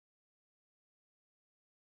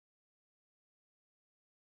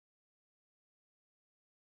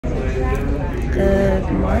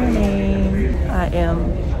I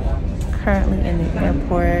am currently in the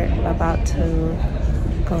airport about to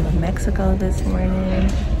go to Mexico this morning.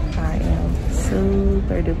 I am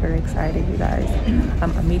super duper excited, you guys.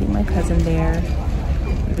 I'm meeting my cousin there.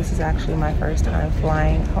 This is actually my first time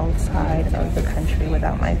flying outside of the country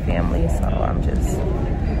without my family, so I'm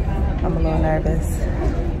a little nervous.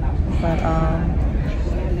 But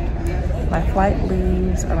my flight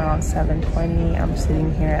leaves around 7:20. I'm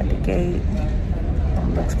sitting here at the gate.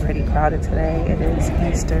 Looks pretty crowded today. It is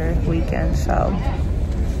Easter weekend, so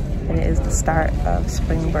and it is the start of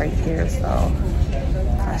spring break here, so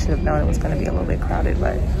I should have known it was going to be a little bit crowded,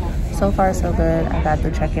 but so far so good. I got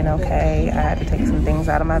through check-in okay. I had to take some things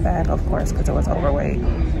out of my bag, of course, because it was overweight.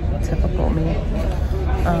 Typical me.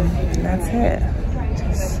 And that's it.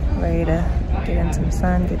 Just ready to get in some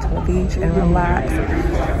sun, get to a beach, and relax.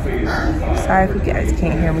 Sorry if you guys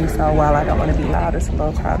can't hear me so well. I don't want to be loud. It's a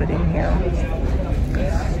little crowded in here.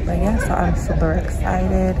 But yeah, so I'm super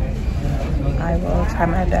excited. I will try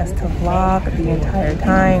my best to vlog the entire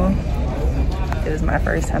time. It is my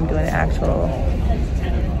first time doing an actual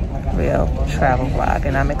real travel vlog,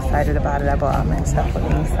 and I'm excited about it. I brought all my stuff with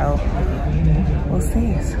me, so we'll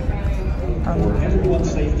see.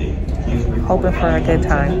 Hoping for a good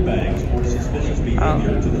time.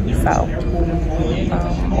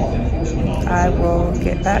 I will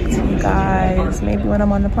get back to you guys maybe when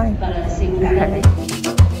I'm on the plane.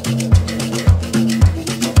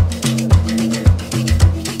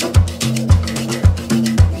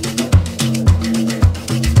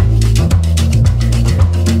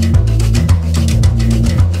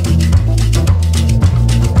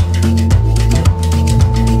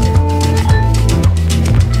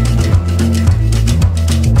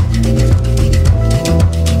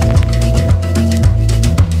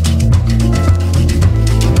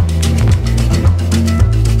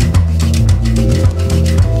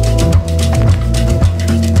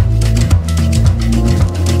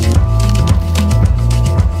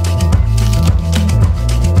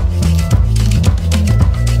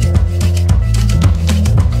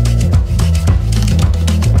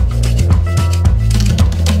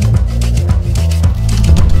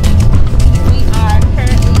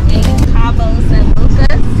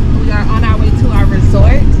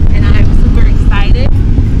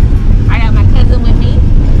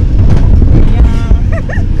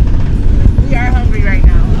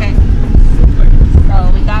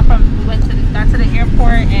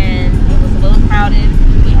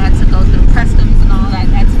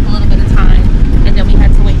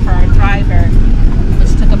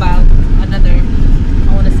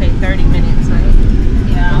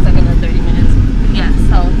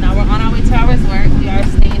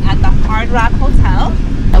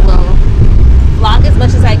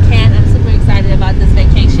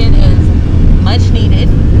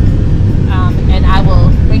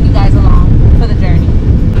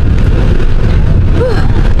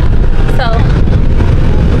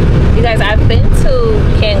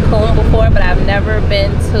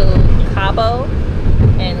 Been to Cabo,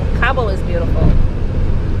 and Cabo is beautiful.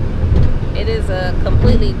 It is a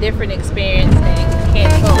completely different experience than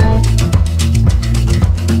Cancun.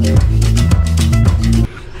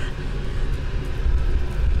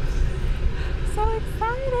 So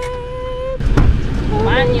excited!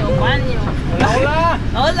 Baño. Hola!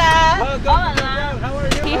 Hola! Welcome. Hola! How are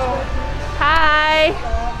you? Hi!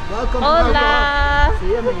 Welcome. Hola!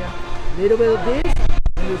 See, a little bit of this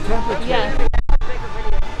and your temperature. Yes.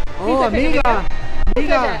 Oh, amiga.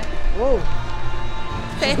 Oh.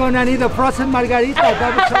 She's gonna need a frozen margarita.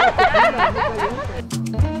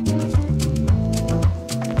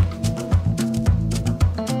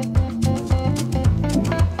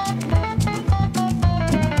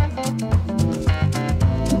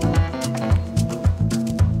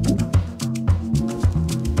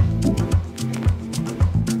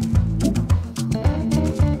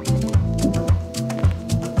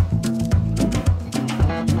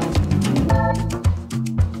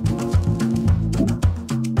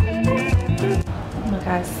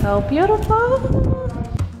 So beautiful.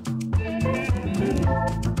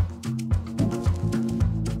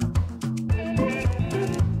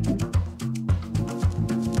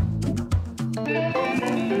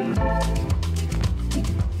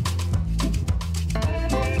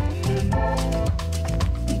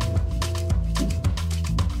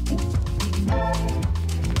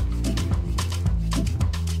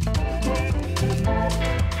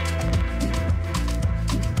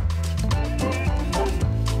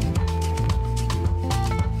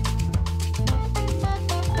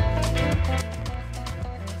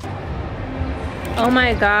 Oh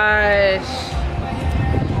my gosh.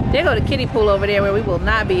 There go the kiddie pool over there where we will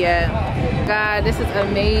not be at. God, this is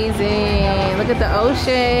amazing. Look at the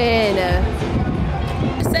ocean.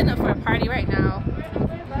 We're setting up for a party right now.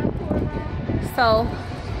 So,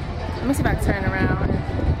 let me see if I can turn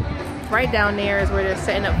around. Right down there is where they're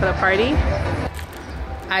setting up for the party.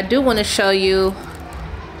 I do want to show you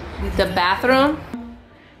the bathroom.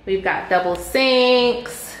 We've got double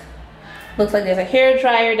sinks. Looks like there's a hair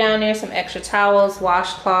dryer down there, some extra towels,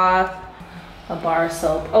 washcloth, a bar of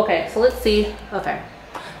soap. Okay, so let's see. Okay,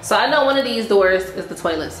 so I know one of these doors is the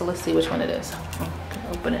toilet, so let's see which one it is.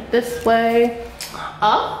 Open it this way.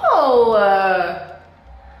 Oh,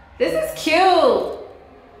 this is cute.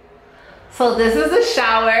 So this is the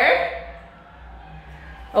shower.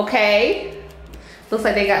 Okay. Looks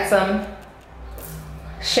like they got some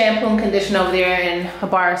shampoo and conditioner over there and a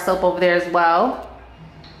bar of soap over there as well.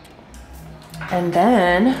 And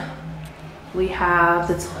then we have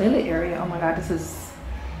the toilet area. Oh my God, this is,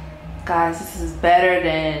 guys, this is better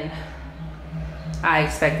than I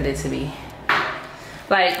expected it to be.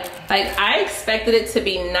 Like I expected it to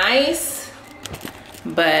be nice,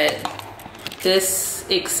 but this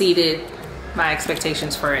exceeded my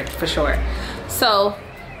expectations for it, for sure. So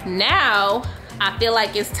now I feel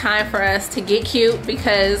like it's time for us to get cute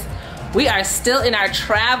because we are still in our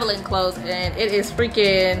traveling clothes and it is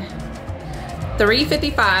freaking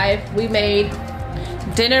 3:55. We made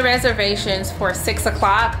dinner reservations for 6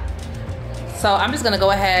 o'clock. So I'm just gonna go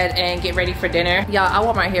ahead and get ready for dinner. Y'all, I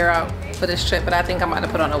wore my hair out for this trip, but I think I'm gonna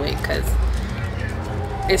put on a wig because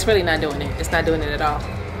it's really not doing it. It's not doing it at all.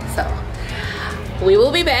 So we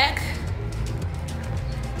will be back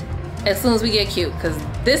as soon as we get cute because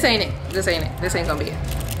this ain't it. This ain't it. This ain't gonna be it.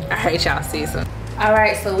 All right, y'all, see you soon. All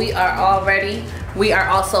right, so we are all ready. We are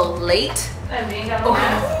also late.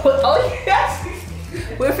 Oh yes,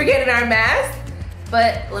 we're forgetting our mask.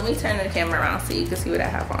 But let me turn the camera around so you can see what I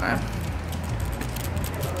have on.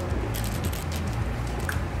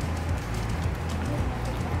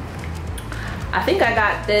 I think I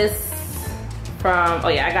got this from, oh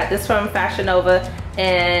yeah, I got this from Fashion Nova,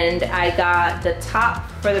 and I got the top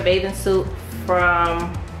for the bathing suit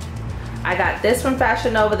from, I got this from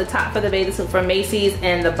Fashion Nova, the top for the bathing suit from Macy's,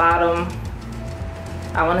 and the bottom,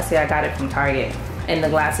 I want to say I got it from Target. And the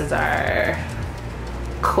glasses are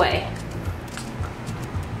Quay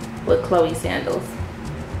with Chloe sandals.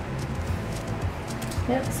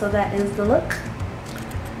 Yep, so that is the look.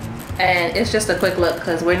 And it's just a quick look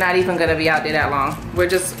because we're not even gonna be out there that long. We're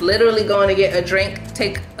just literally going to get a drink,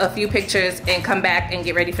 take a few pictures, and come back and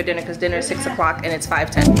get ready for dinner because dinner is 6 o'clock and it's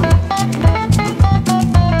 5:10.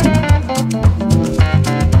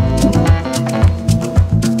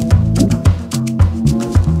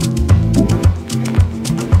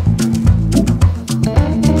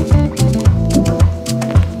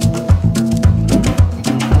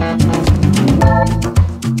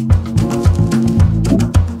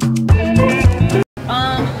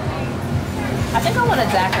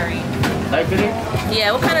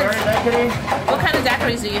 Yeah, what kind of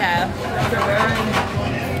daiquiris do you have?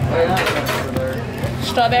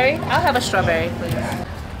 Strawberry? I'll have a strawberry, please.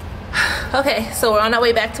 Okay, so we're on our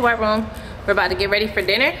way back to our room. We're about to get ready for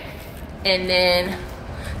dinner and then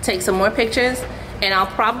take some more pictures, and I'll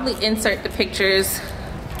probably insert the pictures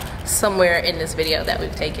somewhere in this video that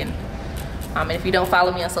we've taken. And if you don't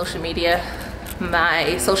follow me on social media,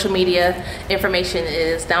 my social media information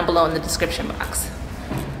is down below in the description box.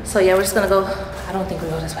 So yeah, we're just gonna go. I don't think we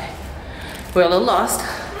go this way. We're a little lost,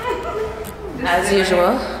 as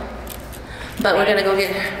usual. But we're gonna go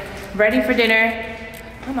get ready for dinner.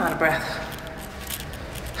 I'm out of breath.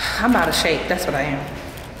 I'm out of shape, that's what I am.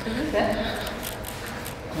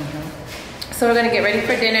 So we're gonna get ready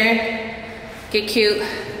for dinner, get cute,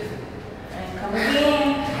 and come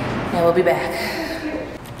again, and we'll be back.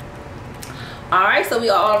 All right, so we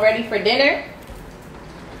are all ready for dinner.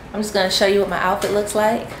 I'm just gonna show you what my outfit looks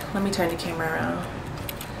like. Let me turn the camera around.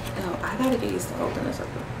 Oh, I gotta get used to open this up.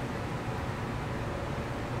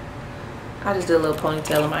 I just did a little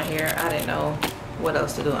ponytail in my hair. I didn't know what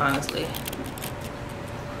else to do, honestly.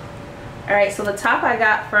 All right, so the top I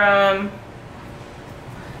got from,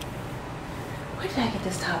 where did I get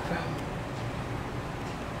this top from?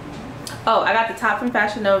 Oh, I got the top from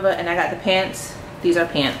Fashion Nova, and I got the pants. These are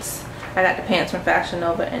pants. I got the pants from Fashion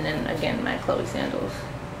Nova, and then again, my Chloe sandals.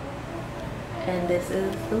 And this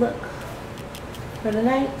is the look for the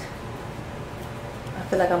night. I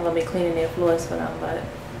feel like I'm gonna be cleaning their floors for them, but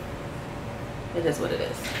it is what it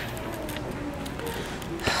is.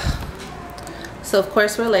 So of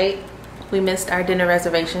course we're late. We missed our dinner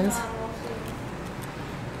reservations.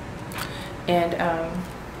 And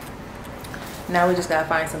now we just gotta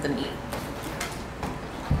find something to eat.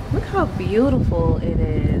 Look how beautiful it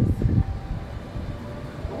is.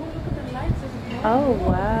 Oh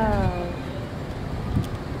wow.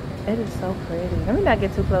 It is so pretty. Let me not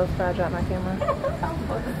get too close before I drop my camera.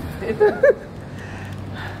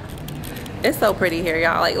 It's so pretty here,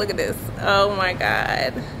 y'all. Like, look at this. Oh my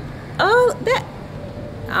God. Oh, that.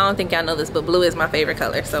 I don't think y'all know this, but blue is my favorite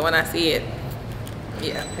color. So when I see it,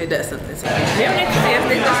 yeah, it does something to me.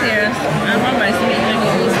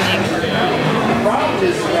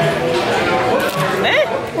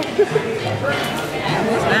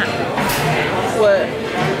 What's that? What?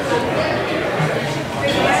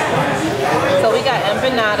 So we got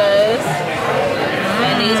empanadas,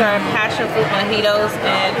 and these are passion fruit mojitos,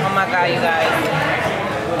 and oh my God, you guys,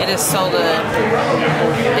 it is so good.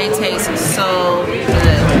 They taste so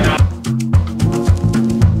good.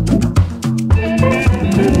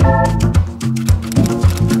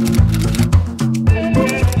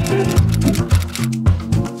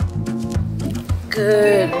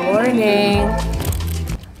 Good morning.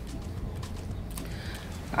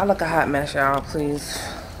 I look a hot mess, y'all, please.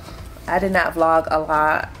 I did not vlog a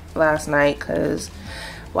lot last night because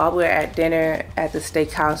while we were at dinner at the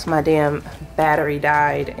steakhouse, my damn battery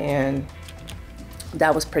died, and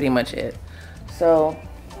that was pretty much it. So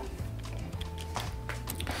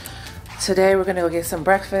today we're gonna go get some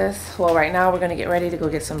breakfast. Well, right now we're gonna get ready to go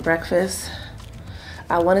get some breakfast.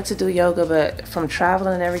 I wanted to do yoga, but from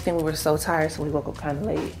traveling and everything, we were so tired, so we woke up kind of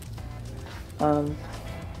late.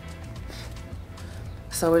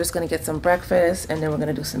 So we're just gonna get some breakfast, and then we're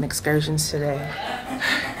gonna do some excursions today.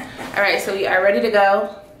 All right, so we are ready to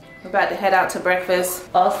go. We're about to head out to breakfast.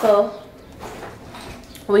 Also,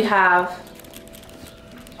 we have,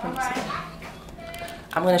 let me see.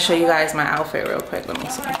 I'm gonna show you guys my outfit real quick. Let me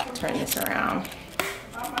see, turn this around.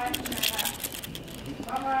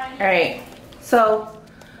 All right, so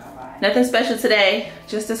nothing special today.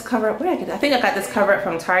 Just this cover. Where did I get it? I think I got this cover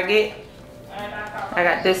from Target. I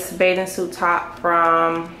got this bathing suit top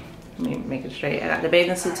from, let me make it straight. I got the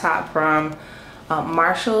bathing suit top from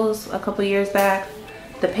Marshall's a couple years back.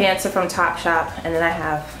 The pants are from Topshop, and then I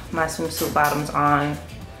have my swimsuit bottoms on.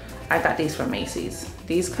 I got these from Macy's.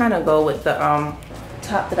 These kind of go with the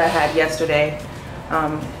top that I had yesterday.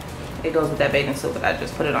 It goes with that bathing suit, but I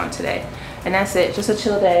just put it on today. And that's it, just a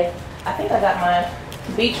chill day. I think I got my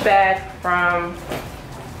beach bag from,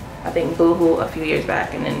 I think, Boohoo a few years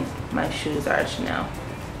back, and then my shoes are Chanel.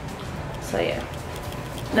 So yeah,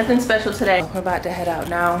 nothing special today. We're about to head out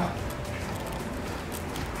now.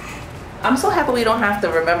 I'm so happy we don't have to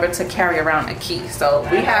remember to carry around a key. So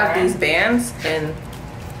we have these bands, and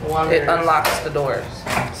it unlocks the doors.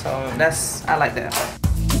 So that's, I like that.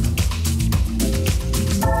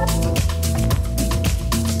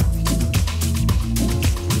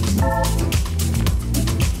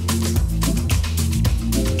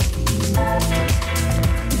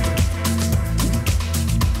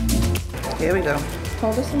 Here we go.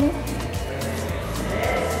 Hold this for me.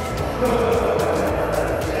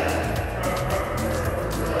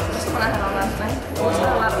 This is the one I had on last night. Oh, it's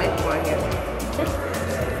not a lot of makeup on here.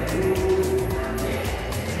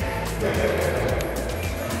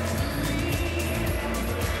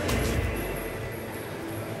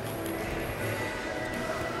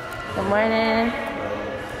 Good morning.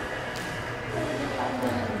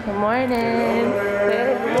 Good morning.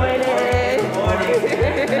 Good morning.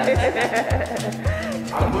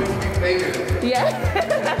 I'm going to be famous. Yeah.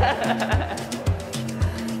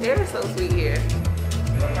 They're so sweet here.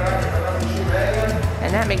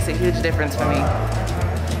 And that makes a huge difference for me.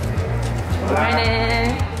 Good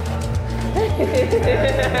morning.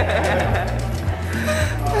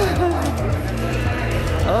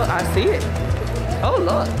 Oh, I see it. Oh,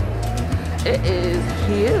 look. It is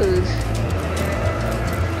huge.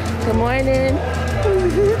 Good morning.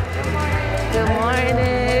 Good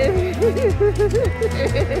morning.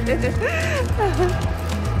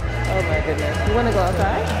 Oh my goodness. You want to go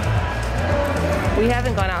outside? We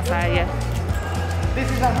haven't gone outside yet. This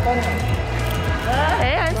is Antonio.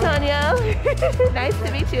 Hey, Antonio. Nice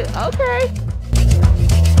to meet you. Okay.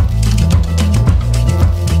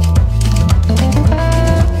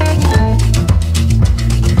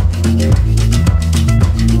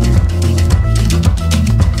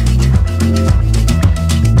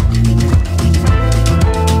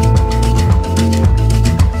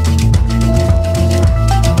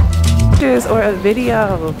 Or a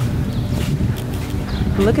video.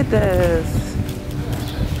 Look at this.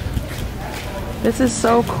 This is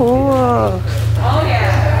so cool. Oh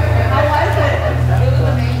yeah. How was it? It was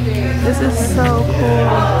amazing. This is so cool.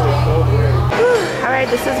 All right,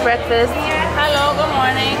 this is breakfast. Hello, good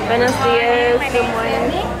morning. Buenos dias. Good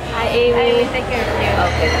morning. Hi, Amy. I will take care of you.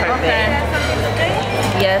 Okay, perfect. Okay.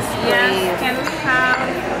 Yes, please. Yes. Can we have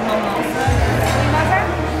mimosa?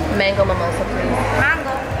 mango mimosa, please.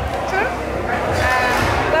 Mango. Sure.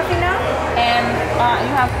 Coffee now? And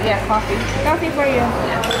you have, coffee. Coffee for you.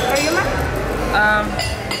 For you, ma?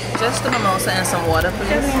 Just the mimosa and some water, please.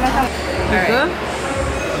 Just me, ma. Alright. Good?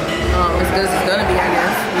 As good as it's gonna be, I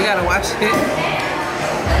guess. We gotta watch it.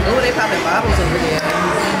 Oh, they popping bottles over here.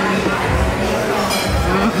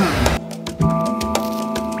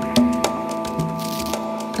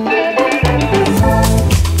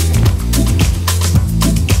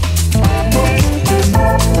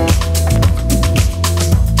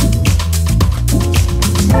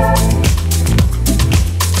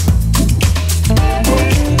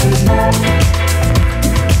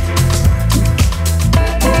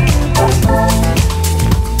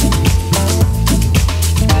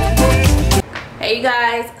 Hey you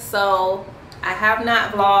guys, so I have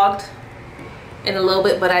not vlogged in a little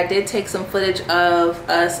bit, but I did take some footage of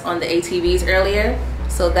us on the ATVs earlier,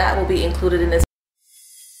 so that will be included in this.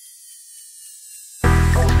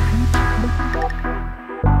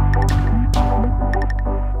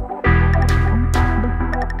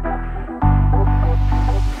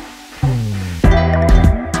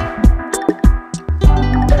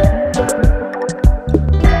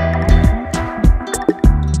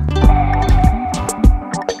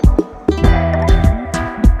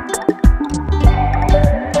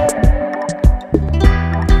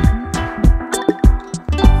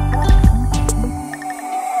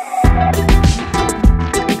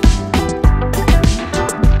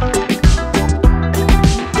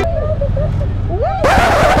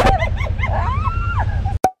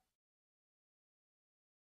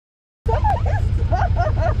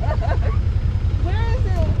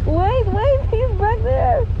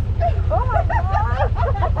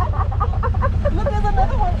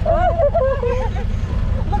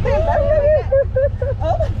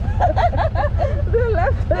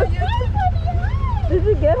 Did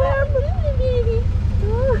you get him?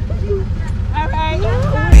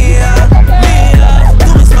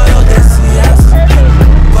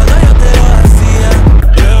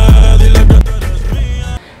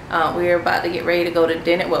 We're about to get ready to go to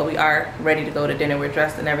dinner. Well, we are ready to go to dinner. We're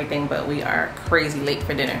dressed and everything, but we are crazy late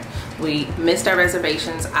for dinner. We missed our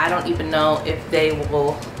reservations. I don't even know if they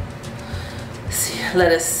will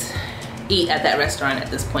let us eat at that restaurant at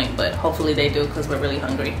this point, but hopefully they do because we're really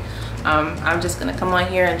hungry. I'm just gonna come on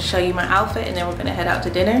here and show you my outfit, and then we're gonna head out to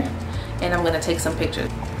dinner, and I'm gonna take some pictures.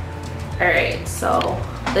 All right, so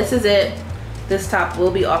this is it. This top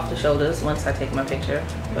will be off the shoulders once I take my picture,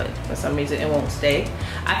 but for some reason it won't stay.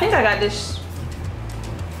 I think I got this,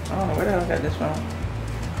 I don't know where the hell I got this from.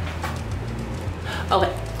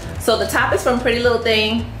 Okay, so the top is from Pretty Little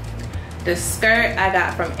Thing. The skirt I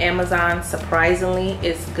got from Amazon. Surprisingly,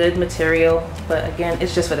 it's good material, but again,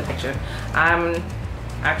 it's just for the picture.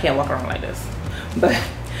 I can't walk around like this. But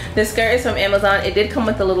the skirt is from Amazon. It did come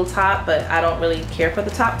with a little top, but I don't really care for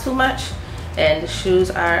the top too much. And the shoes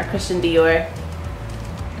are Christian Dior.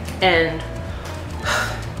 And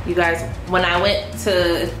you guys, when I went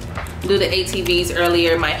to do the ATVs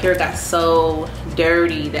earlier, my hair got so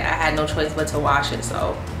dirty that I had no choice but to wash it.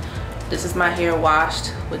 So this is my hair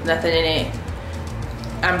washed with nothing in it.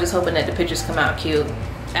 I'm just hoping that the pictures come out cute.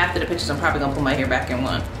 After the pictures, I'm probably gonna put my hair back in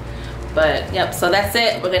one. But yep, so that's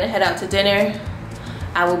it. We're gonna head out to dinner.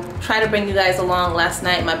 I will try to bring you guys along. Last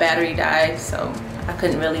night my battery died, so I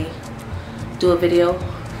couldn't really do a video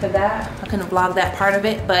for that. I couldn't vlog that part of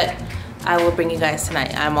it, but I will bring you guys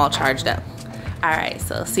tonight. I'm all charged up. All right,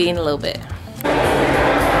 so see you in a little bit. All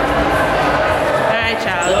right,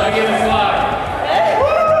 y'all.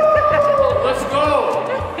 Let's go.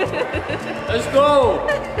 Let's go.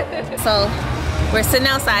 So we're sitting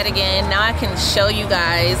outside again. Now I can show you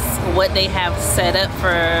guys what they have set up for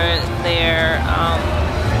their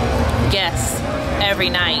guests every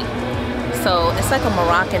night. So it's like a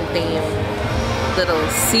Moroccan theme little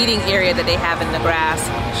seating area that they have in the grass.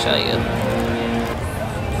 I'll show you.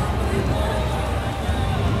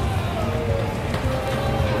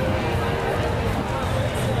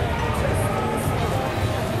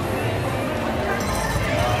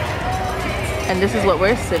 And this is what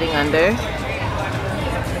we're sitting under.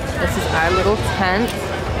 This is our little tent.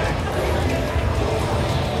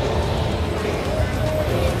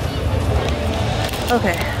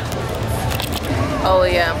 Okay. Oh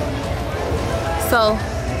yeah. So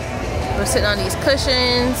we're sitting on these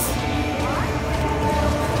cushions.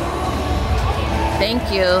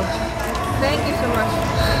 Thank you. Thank you so much.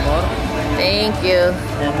 Thank you.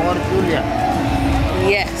 Amor, Julia.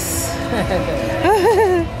 Yes.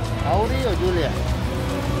 Auri or Julia?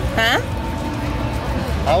 Huh?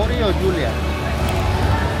 Auri or Julia?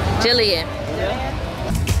 Jillian.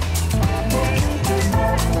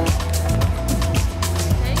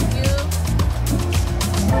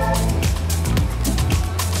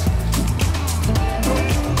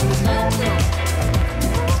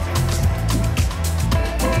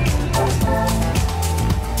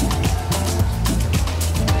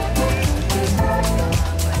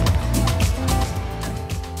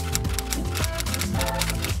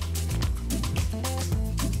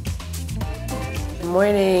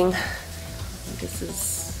 morning. This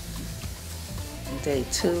is day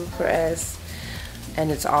 2 for us, and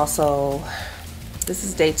it's also, this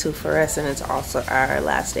is day 2 for us, and it's also our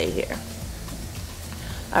last day here,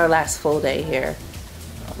 our last full day here.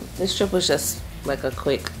 This trip was just like a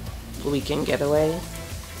quick weekend getaway.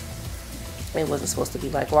 It wasn't supposed to be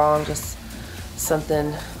like long, just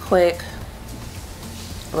something quick,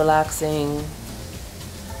 relaxing.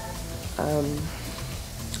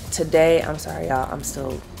 Today, I'm sorry y'all, I'm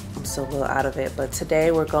still a little out of it, but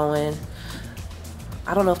today we're going,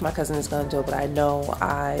 I don't know if my cousin is gonna do it, but I know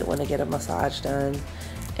I want to get a massage done,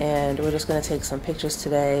 and we're just gonna take some pictures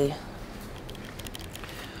today.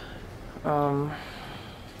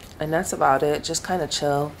 And that's about it, just kind of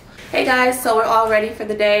chill. Hey guys, so we're all ready for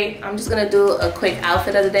the day. I'm just gonna do a quick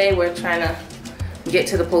outfit of the day. We're trying to get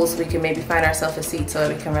to the pool so we can maybe find ourselves a seat so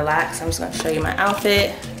we can relax. I'm just gonna show you my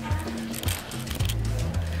outfit.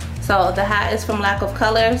 So the hat is from Lack of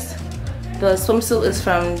Colors, the swimsuit is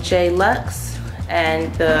from J Lux,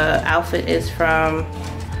 and the outfit is from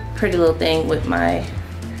Pretty Little Thing with my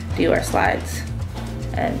Dior slides.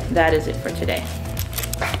 And that is it for today.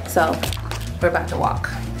 So we're about to walk.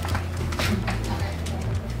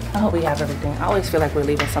 I hope we have everything. I always feel like we're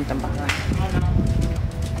leaving something behind.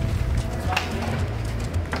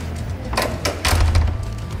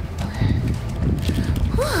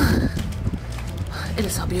 It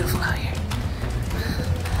is so beautiful out here.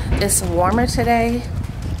 It's warmer today,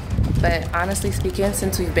 but honestly speaking,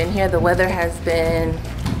 since we've been here, the weather has been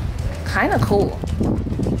kind of cool.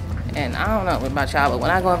 And I don't know about y'all, but when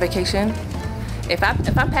I go on vacation, if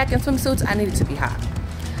I'm packing swimsuits, I need it to be hot.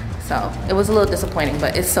 So it was a little disappointing,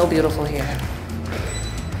 but it's so beautiful here.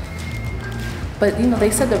 But you know, they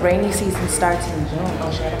said the rainy season starts in June. Oh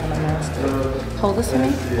shit, I don't have my mask. Hold this for me.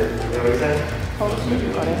 Hold this for me.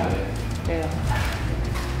 Oh, they have it. Yeah.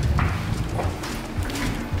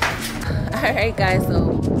 Alright guys,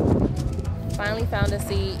 so finally found a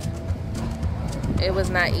seat. It was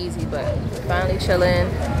not easy, but finally chilling.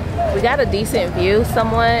 We got a decent view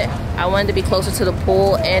somewhat. I wanted to be closer to the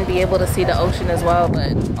pool and be able to see the ocean as well,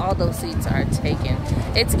 but all those seats are taken.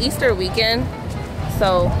 It's Easter weekend,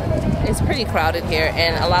 so it's pretty crowded here,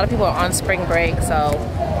 and a lot of people are on spring break. So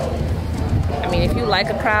I mean, if you like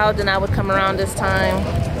a crowd, then I would come around this time.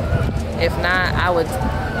 If not, I would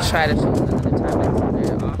try to choose another time next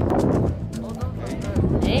year off.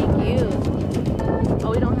 Thank you.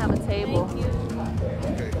 Oh, we don't have a table.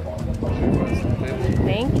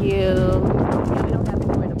 Thank you. Yeah, we don't have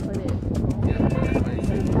anywhere to put it.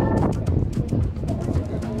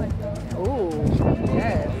 Ooh,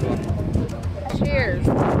 yes. Cheers.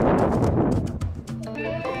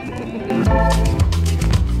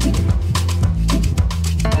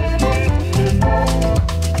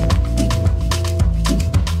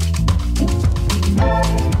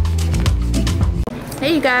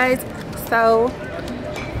 Hey you guys, so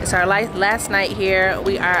it's our last night here.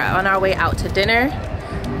 We are on our way out to dinner.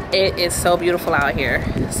 It is so beautiful out here,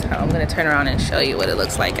 so I'm gonna turn around and show you what it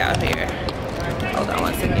looks like out here. Hold on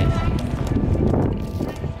one second.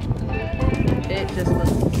 It just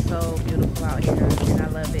looks so beautiful out here, and I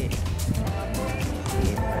love it.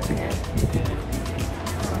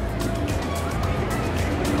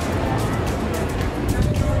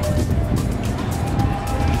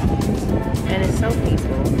 And it's so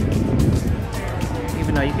peaceful,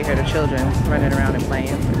 even though you can hear the children running around and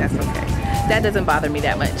playing, but that's okay. That doesn't bother me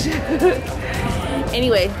that much.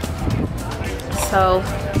 Anyway, so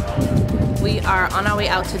we are on our way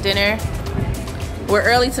out to dinner. We're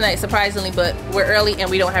early tonight, surprisingly, but we're early and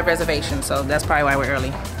we don't have reservations, so that's probably why we're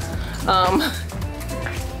early.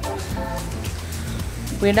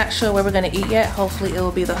 We're not sure where we're gonna eat yet. Hopefully it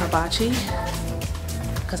will be the hibachi,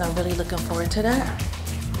 because I'm really looking forward to that.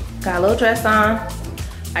 Got a little dress on.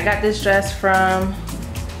 I got this dress from,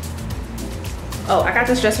 I got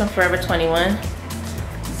this dress from Forever 21.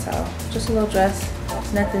 So just a little dress,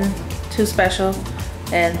 nothing too special,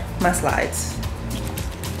 and my slides.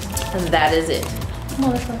 And that is it.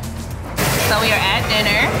 So we are at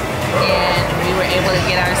dinner, and we were able to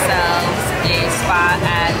get ourselves a spot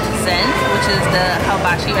at Zen, which is the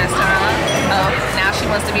hibachi restaurant. Oh, now she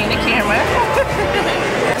wants to be in the camera.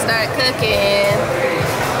 Start cooking.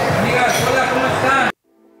 Amigas, hola, ¿cómo están?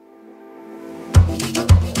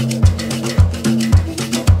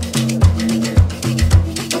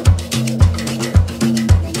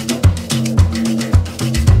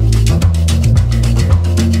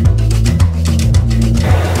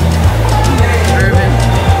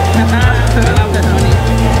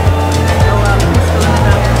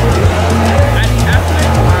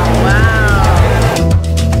 Wow.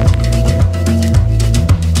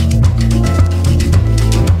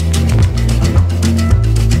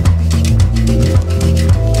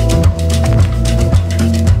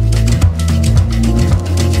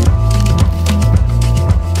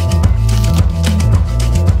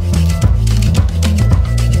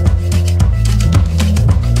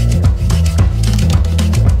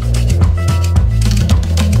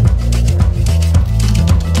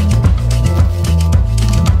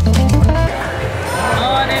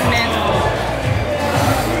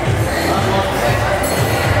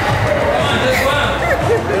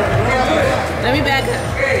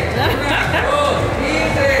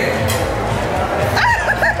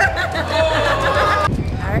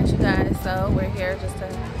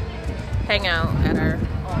 hang out at our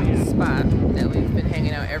spot that we've been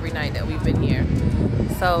hanging out every night that we've been here.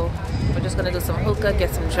 So we're just gonna do some hookah,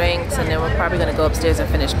 get some drinks, and then we're probably gonna go upstairs and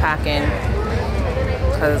finish packing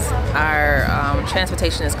because our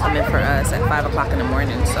transportation is coming for us at 5 o'clock in the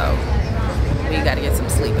morning. So we gotta get some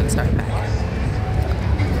sleep and start packing.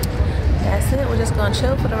 That's it. We're just gonna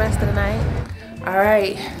chill for the rest of the night. All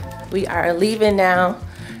right, we are leaving now.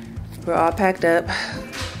 We're all packed up.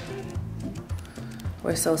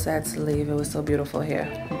 We're so sad to leave. It was so beautiful here,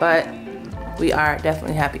 but we are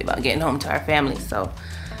definitely happy about getting home to our family. So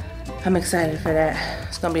I'm excited for that.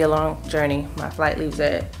 It's gonna be a long journey. My flight leaves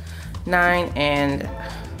at 9, and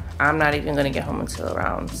I'm not even gonna get home until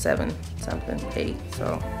around 7 something, 8.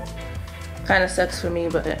 So kind of sucks for me,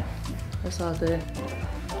 but it's all good.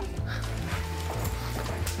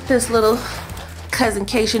 This little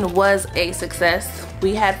COUSIN-CATION was a success.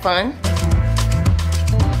 We had fun.